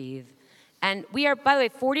can't breathe. And we are, by the way,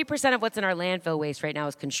 40% of what's in our landfill waste right now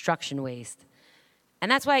is construction waste.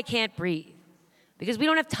 And that's why I can't breathe, because we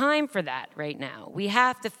don't have time for that right now. We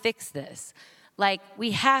have to fix this. Like,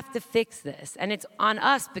 we have to fix this. And it's on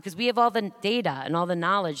us because we have all the data and all the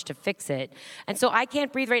knowledge to fix it. And so I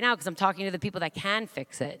can't breathe right now because I'm talking to the people that can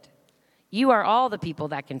fix it. You are all the people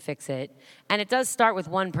that can fix it. And it does start with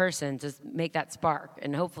one person to make that spark.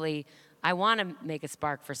 And hopefully, I want to make a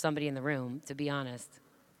spark for somebody in the room, to be honest.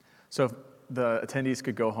 So if the attendees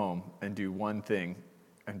could go home and do one thing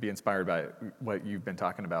and be inspired by what you've been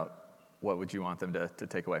talking about, what would you want them to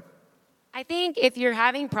take away? I think if you're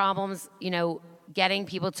having problems, getting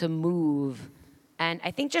people to move, and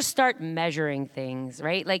I think just start measuring things,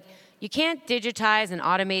 right? Like, you can't digitize and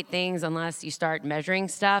automate things unless you start measuring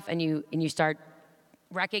stuff and you start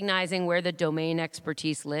recognizing where the domain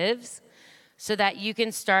expertise lives, so that you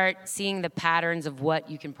can start seeing the patterns of what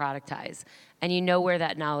you can productize, and you know where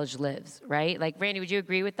that knowledge lives, right? Like, Randy, would you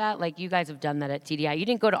agree with that? Like, you guys have done that at TDI. You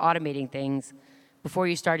didn't go to automating things. before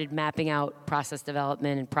you started mapping out process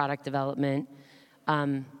development and product development.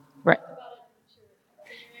 Right.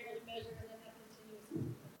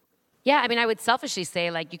 Yeah, I mean, I would selfishly say,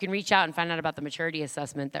 like, you can reach out and find out about the maturity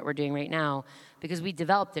assessment that we're doing right now because we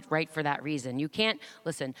developed it right for that reason. You can't,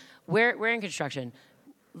 listen, we're in construction.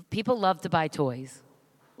 People love to buy toys.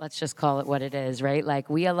 Let's just call it what it is, right? Like,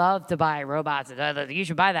 we love to buy robots. You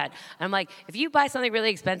should buy that. And I'm like, if you buy something really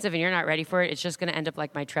expensive and you're not ready for it, it's just going to end up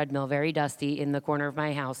like my treadmill, very dusty in the corner of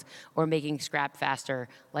my house, or making scrap faster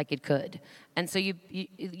like it could. And so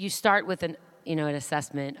you start with an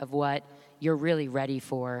assessment of what you're really ready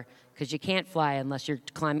for, because you can't fly unless you're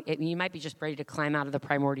climbing. You might be just ready to climb out of the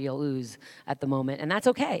primordial ooze at the moment, and that's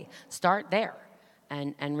okay. Start there,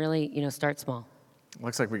 and really, start small.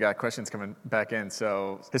 Looks like we got questions coming back in.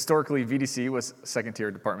 So historically, VDC was second-tier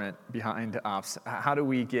department behind ops. How do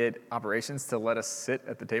we get operations to let us sit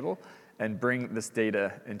at the table and bring this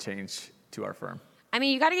data and change to our firm? I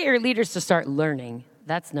mean, you got to get your leaders to start learning.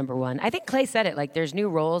 That's number one. I think Clay said it, like, there's new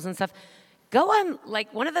roles and stuff. Go on,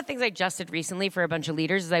 like, one of the things I just did recently for a bunch of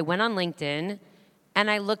leaders is I went on LinkedIn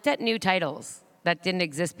and I looked at new titles that didn't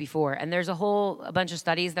exist before. And there's a bunch of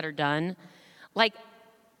studies that are done.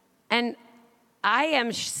 And I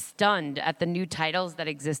am stunned at the new titles that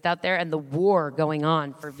exist out there and the war going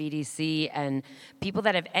on for VDC and people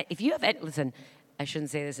that listen, I shouldn't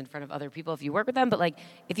say this in front of other people if you work with them, but like,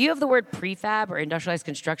 if you have the word prefab or industrialized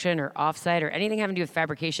construction or offsite or anything having to do with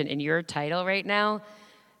fabrication in your title right now,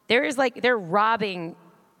 they're robbing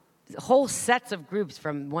whole sets of groups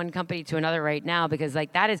from one company to another right now because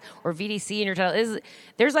like that is, or VDC in your title,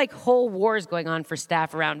 there's like whole wars going on for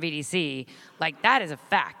staff around VDC. Like that is a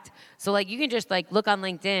fact. So like you can just like look on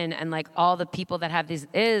LinkedIn and like all the people that have these,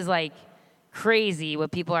 it is like crazy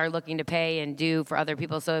what people are looking to pay and do for other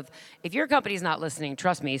people. So if your company's not listening,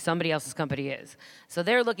 trust me, somebody else's company is. So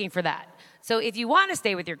they're looking for that. So if you want to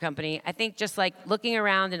stay with your company, I think just like looking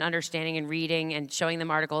around and understanding and reading and showing them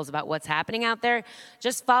articles about what's happening out there,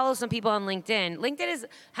 just follow some people on LinkedIn. LinkedIn is,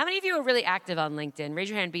 how many of you are really active on LinkedIn? Raise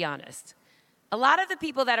your hand, be honest. A lot of the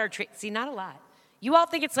people that are, not a lot. You all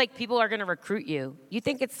think it's like people are going to recruit you. You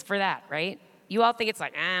think it's for that, right? You all think it's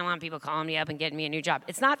like, I want people calling me up and getting me a new job.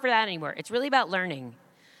 It's not for that anymore. It's really about learning.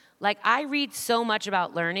 Like, I read so much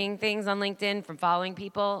about learning things on LinkedIn from following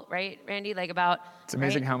people, right, Randy? Like about... It's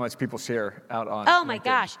amazing how much people share out on Oh, my LinkedIn.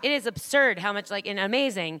 gosh. It is absurd how much, and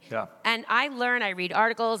amazing. Yeah. And I learn, I read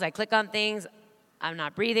articles, I click on things. I'm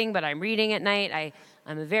not breathing, but I'm reading at night. I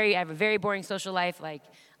have a very boring social life. Like,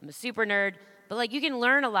 I'm a super nerd. But, like, you can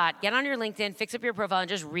learn a lot. Get on your LinkedIn, fix up your profile, and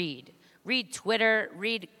just read. Read Twitter,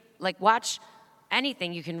 watch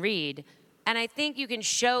anything you can read. And I think you can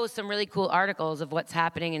show some really cool articles of what's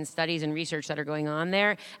happening in studies and research that are going on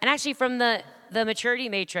there. And actually from the maturity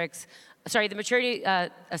matrix, the maturity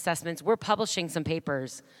assessments, we're publishing some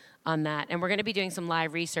papers on that. And we're going to be doing some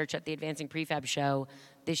live research at the Advancing Prefab show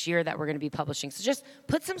this year that we're going to be publishing. So just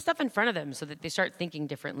put some stuff in front of them so that they start thinking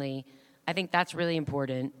differently. I think that's really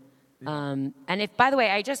important. And if, by the way,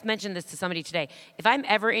 I just mentioned this to somebody today. If I'm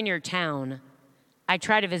ever in your town, I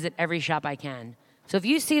try to visit every shop I can. So if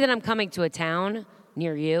you see that I'm coming to a town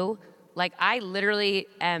near you, like I literally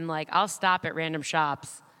am like, I'll stop at random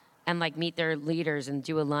shops and like meet their leaders and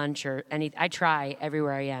do a lunch or anything. I try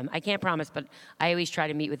everywhere I am. I can't promise, but I always try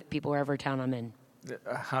to meet with people wherever town I'm in.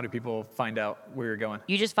 How do people find out where you're going?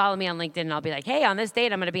 You just follow me on LinkedIn and I'll be like, hey, on this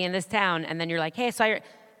date, I'm going to be in this town. And then you're like, hey, so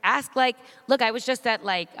ask like, look, I was just at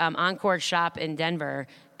like Encore shop in Denver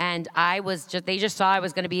and they just saw I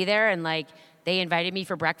was going to be there and like, they invited me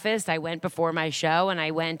for breakfast. I went before my show and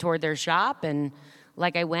I went toward their shop and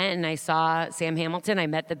like I went and I saw Sam Hamilton. I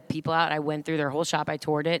met the people out. I went through their whole shop. I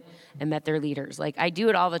toured it and met their leaders. Like I do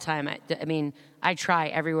it all the time. I try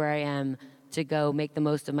everywhere I am to go make the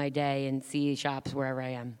most of my day and see shops wherever I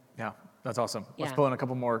am. Yeah, that's awesome. Yeah. Let's pull in a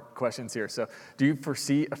couple more questions here. So do you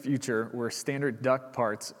foresee a future where standard duct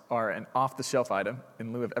parts are an off-the-shelf item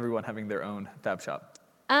in lieu of everyone having their own fab shop?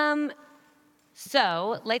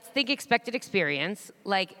 So let's think expected experience.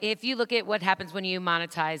 Like if you look at what happens when you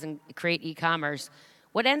monetize and create e-commerce,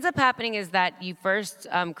 what ends up happening is that you first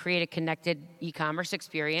create a connected e-commerce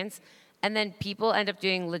experience, and then people end up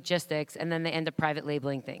doing logistics, and then they end up private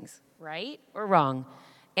labeling things, right or wrong?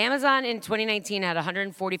 Amazon in 2019 had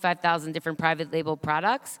 145,000 different private label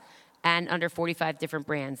products and under 45 different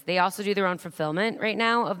brands. They also do their own fulfillment right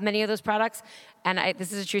now of many of those products. And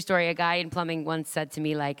this is a true story. A guy in plumbing once said to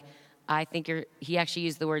me, like, I think he actually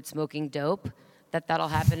used the word smoking dope, that'll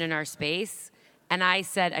happen in our space. And I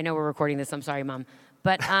said, I know we're recording this, I'm sorry, Mom.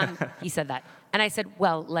 But he said that. And I said,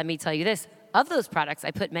 well, let me tell you this. Of those products,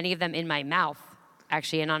 I put many of them in my mouth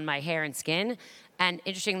actually, and on my hair and skin. And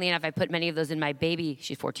interestingly enough, I put many of those in my baby,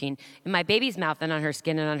 she's 14, in my baby's mouth and on her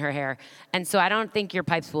skin and on her hair. And so I don't think your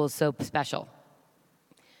pipe spool is so special,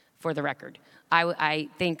 for the record. I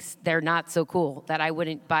think they're not so cool that I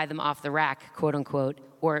wouldn't buy them off the rack, quote unquote,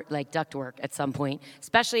 or like ductwork at some point,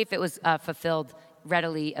 especially if it was fulfilled,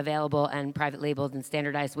 readily available and private labeled and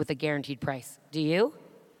standardized with a guaranteed price. Do you?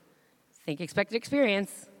 Think expected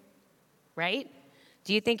experience, right?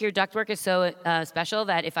 Do you think your ductwork is so special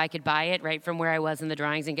that if I could buy it right from where I was in the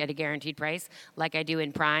drawings and get a guaranteed price, like I do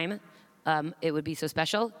in Prime, it would be so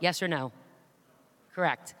special? Yes or no?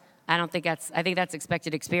 Correct. I think that's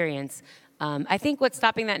expected experience. I think what's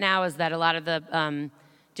stopping that now is that a lot of the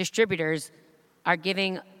distributors are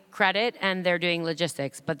giving credit and they're doing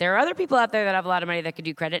logistics. But there are other people out there that have a lot of money that could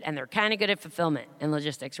do credit and they're kind of good at fulfillment and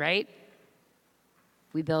logistics, right?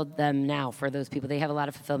 We build them now for those people. They have a lot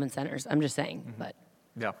of fulfillment centers. I'm just saying, but.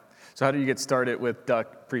 Yeah. So how do you get started with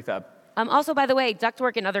duct prefab? Also, by the way,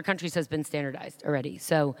 ductwork in other countries has been standardized already.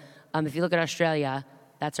 So if you look at Australia,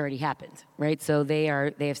 that's already happened, right? So they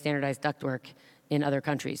have standardized ductwork in other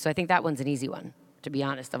countries. So I think that one's an easy one, to be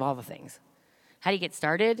honest, of all the things. How do you get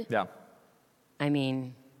started? Yeah. I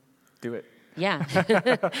mean. Do it. Yeah.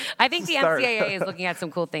 I think the MCAA is looking at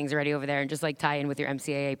some cool things already over there and just like tie in with your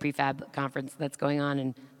MCAA prefab conference that's going on.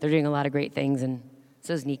 And they're doing a lot of great things. And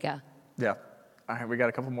so is Nika. Yeah. All right, we got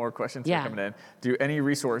a couple more questions Yeah. coming in. Do any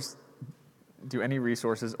resources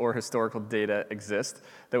or historical data exist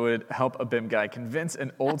that would help a BIM guy convince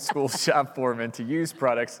an old school shop foreman to use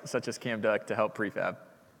products such as CamDuct to help prefab?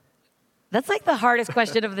 That's like the hardest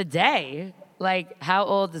question of the day. Like, how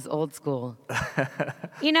old is old school?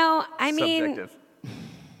 I mean, Subjective.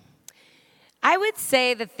 I would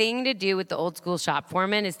say the thing to do with the old school shop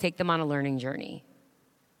foreman is take them on a learning journey.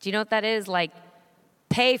 Do you know what that is? Like,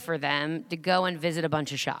 pay for them to go and visit a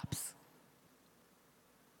bunch of shops.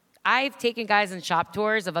 I've taken guys on shop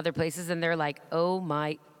tours of other places, and they're like, oh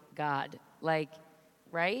my God. Like,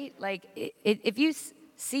 right? Like, if you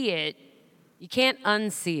see it, you can't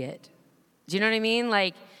unsee it. Do you know what I mean?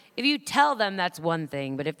 Like, if you tell them, that's one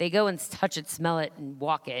thing, but if they go and touch it, smell it, and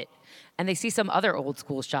walk it, and they see some other old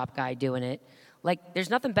school shop guy doing it, like, there's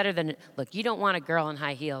nothing better than, look, you don't want a girl in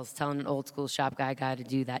high heels telling an old school shop guy to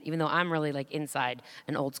do that, even though I'm really, like, inside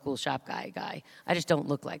an old school shop guy. I just don't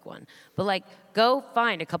look like one. But, like, go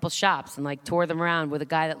find a couple shops and, like, tour them around with a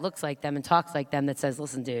guy that looks like them and talks like them that says,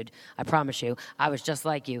 listen, dude, I promise you, I was just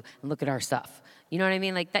like you, and look at our stuff. You know what I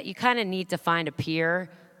mean? Like, that you kind of need to find a peer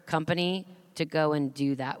company to go and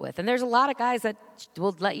do that with. And there's a lot of guys that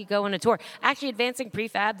will let you go on a tour. Actually, Advancing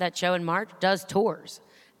Prefab, that show in March, does tours.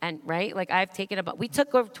 And, right, like we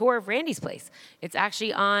took a tour of Randy's place. It's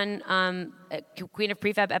actually on Queen of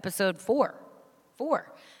Prefab episode 4.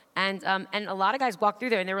 And a lot of guys walked through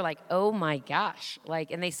there and they were like, oh my gosh.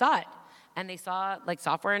 Like, and they saw it. And they saw like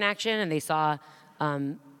software in action and they saw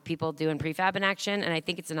people doing prefab in action. And I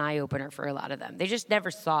think it's an eye opener for a lot of them. They just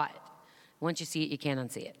never saw it. Once you see it, you can't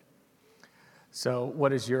unsee it. So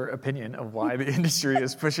what is your opinion of why the industry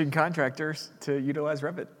is pushing contractors to utilize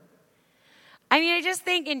Revit? I mean, I just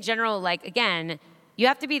think in general, like, again, you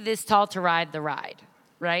have to be this tall to ride the ride,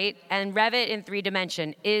 right? And Revit in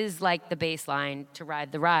 3D is like the baseline to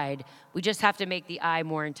ride the ride. We just have to make the eye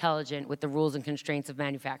more intelligent with the rules and constraints of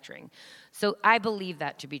manufacturing. So I believe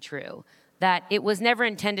that to be true, that it was never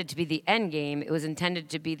intended to be the end game. It was intended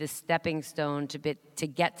to be the stepping stone to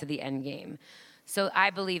get to the end game. So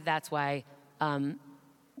I believe that's why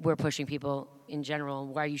we're pushing people in general,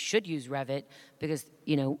 why you should use Revit, because,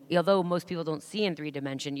 although most people don't see in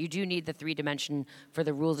 3D, you do need the 3D for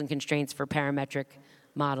the rules and constraints for parametric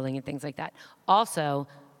modeling and things like that. Also,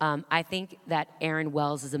 I think that Aaron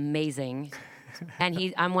Wells is amazing,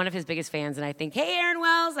 and I'm one of his biggest fans, and I think, hey, Aaron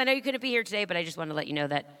Wells, I know you couldn't be here today, but I just want to let you know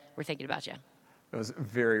that we're thinking about you. It was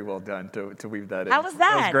very well done to weave that in. How was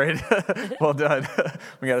that? That was great. Well done.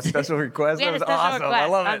 We got a special request. We had That was a special awesome. request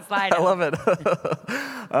I love on it.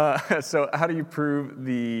 Slido. I love it. So how do you prove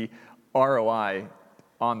the ROI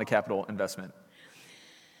on the capital investment?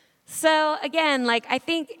 So again, I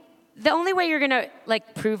think the only way you're gonna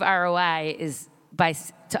prove ROI is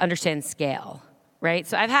to understand scale, right?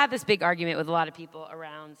 So I've had this big argument with a lot of people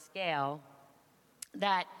around scale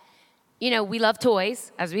that, we love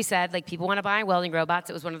toys, as we said, people want to buy welding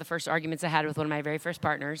robots. It was one of the first arguments I had with one of my very first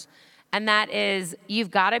partners. And that is,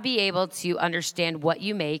 you've got to be able to understand what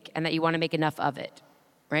you make and that you want to make enough of it,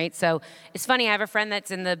 right? So it's funny, I have a friend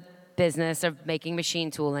that's in the business of making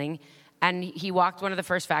machine tooling, and he walked one of the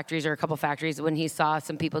first factories or a couple factories when he saw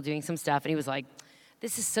some people doing some stuff, and he was like,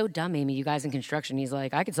 this is so dumb, Amy, you guys in construction. He's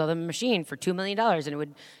like, I could sell them a machine for $2 million and it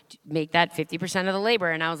would make that 50% of the labor.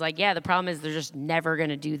 And I was like, yeah, the problem is they're just never going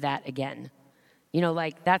to do that again. You know,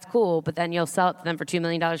 like, that's cool, but then you'll sell it to them for $2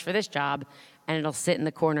 million for this job, and it'll sit in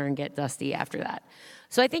the corner and get dusty after that.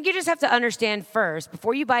 So I think you just have to understand first,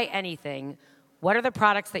 before you buy anything, what are the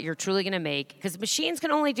products that you're truly going to make? Because machines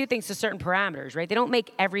can only do things to certain parameters, right? They don't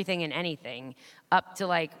make everything and anything up to,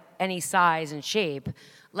 like, any size and shape.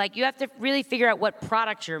 Like, you have to really figure out what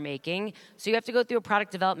products you're making. So you have to go through a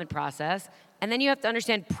product development process. And then you have to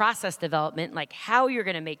understand process development, like how you're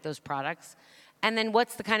going to make those products. And then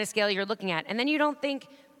what's the kind of scale you're looking at. And then you don't think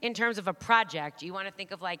in terms of a project. You want to think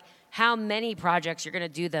of, like, how many projects you're going to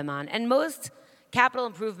do them on. And most capital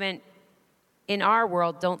improvement in our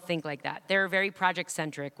world don't think like that. They're very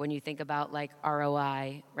project-centric when you think about, like,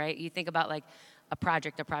 ROI, right? You think about, like, a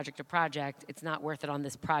project. It's not worth it on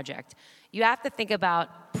this project. You have to think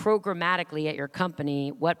about programmatically at your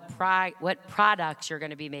company what products you're going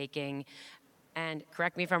to be making. And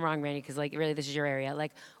correct me if I'm wrong, Randy, because, like, really this is your area.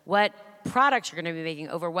 Like, what products you're going to be making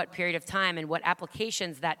over what period of time and what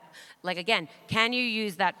applications that, like, again, can you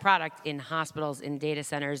use that product in hospitals, in data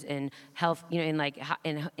centers, in health, you know, in, like,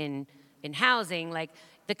 in housing, like,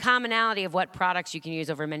 the commonality of what products you can use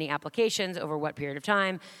over many applications, over what period of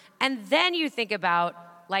time. And then you think about,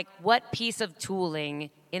 like, what piece of tooling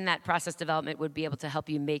in that process development would be able to help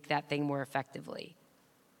you make that thing more effectively.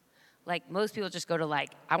 Like, most people just go to,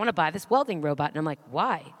 like, I want to buy this welding robot. And I'm like,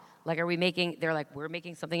 why? Like, they're like, we're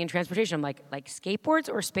making something in transportation. I'm like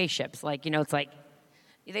skateboards or spaceships? Like, you know, it's like,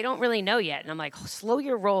 they don't really know yet. And I'm like, slow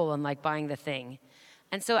your roll on, like, buying the thing.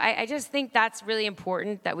 And so I just think that's really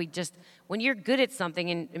important, that we just, when you're good at something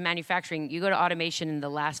in manufacturing, you go to automation in the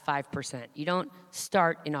last 5%. You don't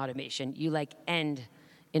start in automation. You, like, end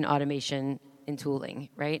in automation in tooling,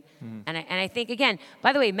 right? Mm. And I think, again,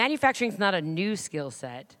 by the way, manufacturing is not a new skill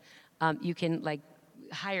set. You can, like,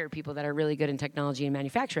 hire people that are really good in technology and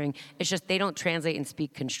manufacturing. It's just they don't translate and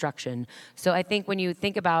speak construction. So I think when you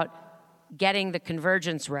think about getting the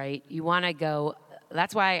convergence right, you want to go.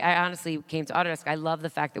 That's why I honestly came to Autodesk. I love the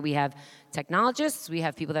fact that we have technologists, we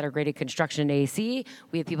have people that are great at construction and AEC,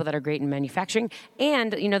 we have people that are great in manufacturing,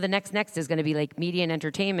 and, you know, the next is going to be, like, media and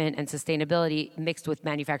entertainment and sustainability mixed with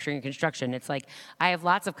manufacturing and construction. It's like, I have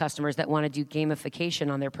lots of customers that want to do gamification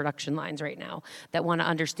on their production lines right now, that want to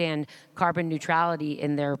understand carbon neutrality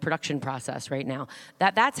in their production process right now.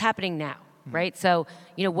 That's happening now. Right? So,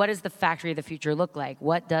 you know, what does the factory of the future look like?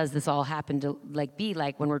 What does this all happen to, like, be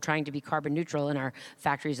like when we're trying to be carbon neutral in our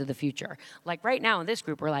factories of the future? Like, right now in this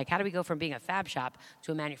group, we're like, how do we go from being a fab shop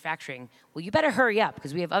to a manufacturing? Well, you better hurry up,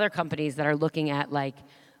 because we have other companies that are looking at, like,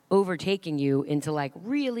 overtaking you into, like,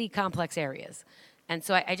 really complex areas. And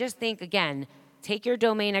so I just think, again, take your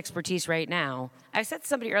domain expertise right now. I said to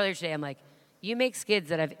somebody earlier today, I'm like, you make skids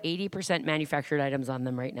that have 80% manufactured items on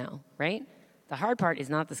them right now, right? The hard part is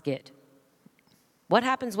not the skid. What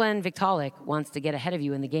happens when Victaulic wants to get ahead of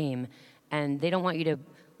you in the game and they don't want you to,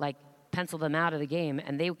 like, pencil them out of the game,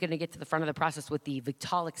 and they're going to get to the front of the process with the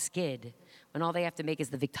Victaulic skid when all they have to make is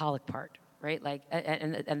the Victaulic part, right? Like,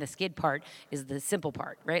 and the skid part is the simple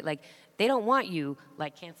part, right? Like, they don't want you,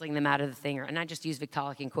 like, canceling them out of the thing, and I just use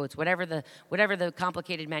Victaulic in quotes, whatever the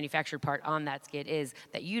complicated manufactured part on that skid is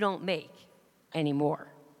that you don't make anymore,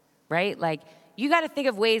 right? Like, you got to think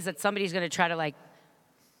of ways that somebody's going to try to, like,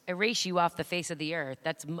 erase you off the face of the earth.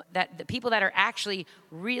 The people that are actually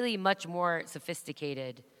really much more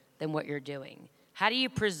sophisticated than what you're doing. How do you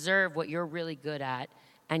preserve what you're really good at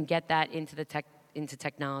and get that into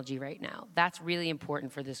technology right now? That's really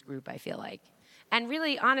important for this group, I feel like. And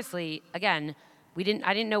really, honestly, again, I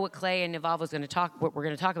didn't know what Clay and Evolve what we're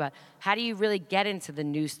going to talk about. How do you really get into the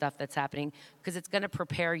new stuff that's happening? Because it's going to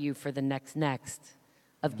prepare you for the next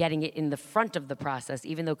of getting it in the front of the process,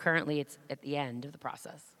 even though currently it's at the end of the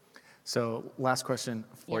process. So, last question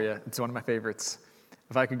for you. It's one of my favorites.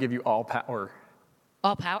 If I could give you all power.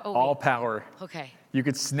 All power? Oh, all power. Okay. You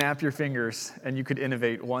could snap your fingers and you could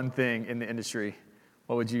innovate one thing in the industry.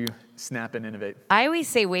 What would you snap and innovate? I always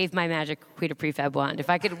say wave my magic Queen of Prefab wand. If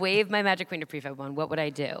I could wave my magic Queen of Prefab wand, what would I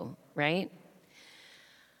do, right?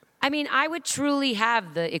 I mean, I would truly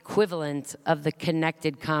have the equivalent of the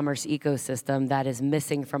connected commerce ecosystem that is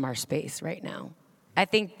missing from our space right now. I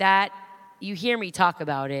think that you hear me talk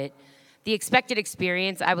about it. The expected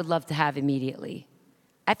experience I would love to have immediately.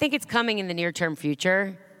 I think it's coming in the near-term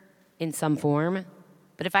future in some form.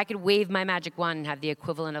 But if I could wave my magic wand and have the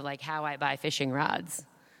equivalent of, like, how I buy fishing rods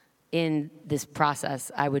in this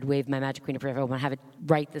process, I would wave my magic Queen of Prefab wand and have it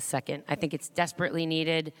right this second. I think it's desperately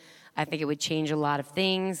needed. I think it would change a lot of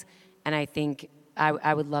things. And I think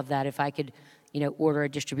I would love that if I could order a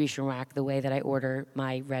distribution rack the way that I order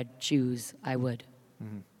my red shoes, I would.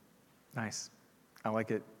 Nice. I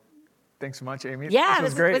like it. Thanks so much, Amy. Yeah,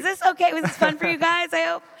 this was great. Was this okay? Was this fun for you guys?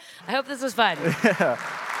 I hope this was fun.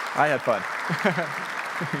 I had fun.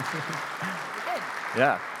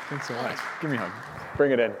 Yeah, thanks so much. Give me a hug.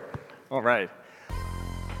 Bring it in. All right.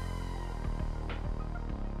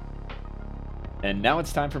 And now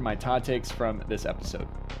it's time for my Todd takes from this episode.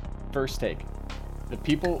 First take. The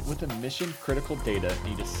people with the mission-critical data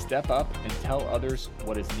need to step up and tell others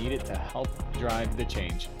what is needed to help drive the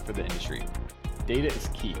change for the industry. Data is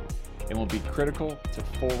key and will be critical to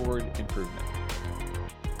forward improvement.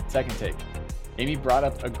 Second take. Amy brought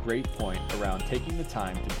up a great point around taking the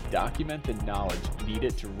time to document the knowledge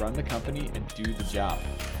needed to run the company and do the job.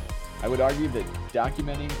 I would argue that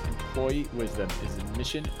documenting employee wisdom is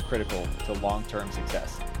mission critical to long-term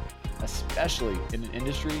success, especially in an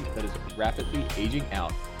industry that is rapidly aging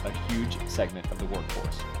out a huge segment of the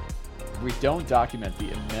workforce. If we don't document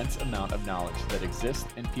the immense amount of knowledge that exists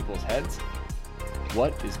in people's heads,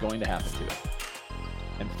 what is going to happen to it?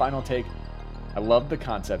 And final take, I love the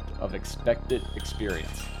concept of expected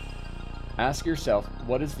experience. Ask yourself,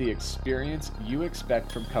 what is the experience you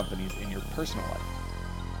expect from companies in your personal life?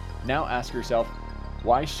 Now ask yourself,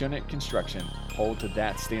 why shouldn't construction hold to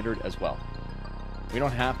that standard as well? We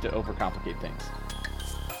don't have to overcomplicate things.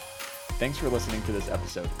 Thanks for listening to this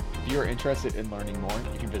episode. If you are interested in learning more,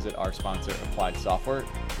 you can visit our sponsor, Applied Software,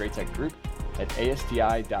 Great Tech Group, at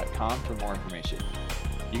ASTI.com for more information.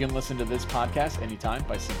 You can listen to this podcast anytime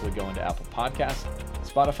by simply going to Apple Podcasts,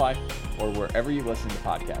 Spotify, or wherever you listen to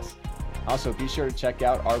podcasts. Also, be sure to check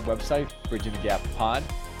out our website,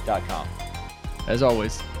 bridgingthegappod.com. As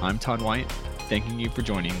always, I'm Todd Wyatt, thanking you for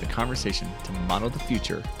joining the conversation to model the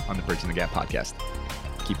future on the Bridging the Gap podcast.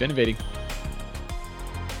 Keep innovating.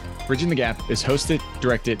 Bridging the Gap is hosted,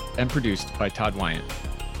 directed, and produced by Todd Wyatt.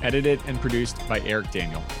 Edited and produced by Eric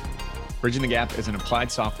Daniel. Bridging the Gap is an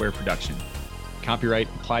Applied Software production. Copyright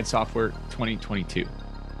Applied Software 2022.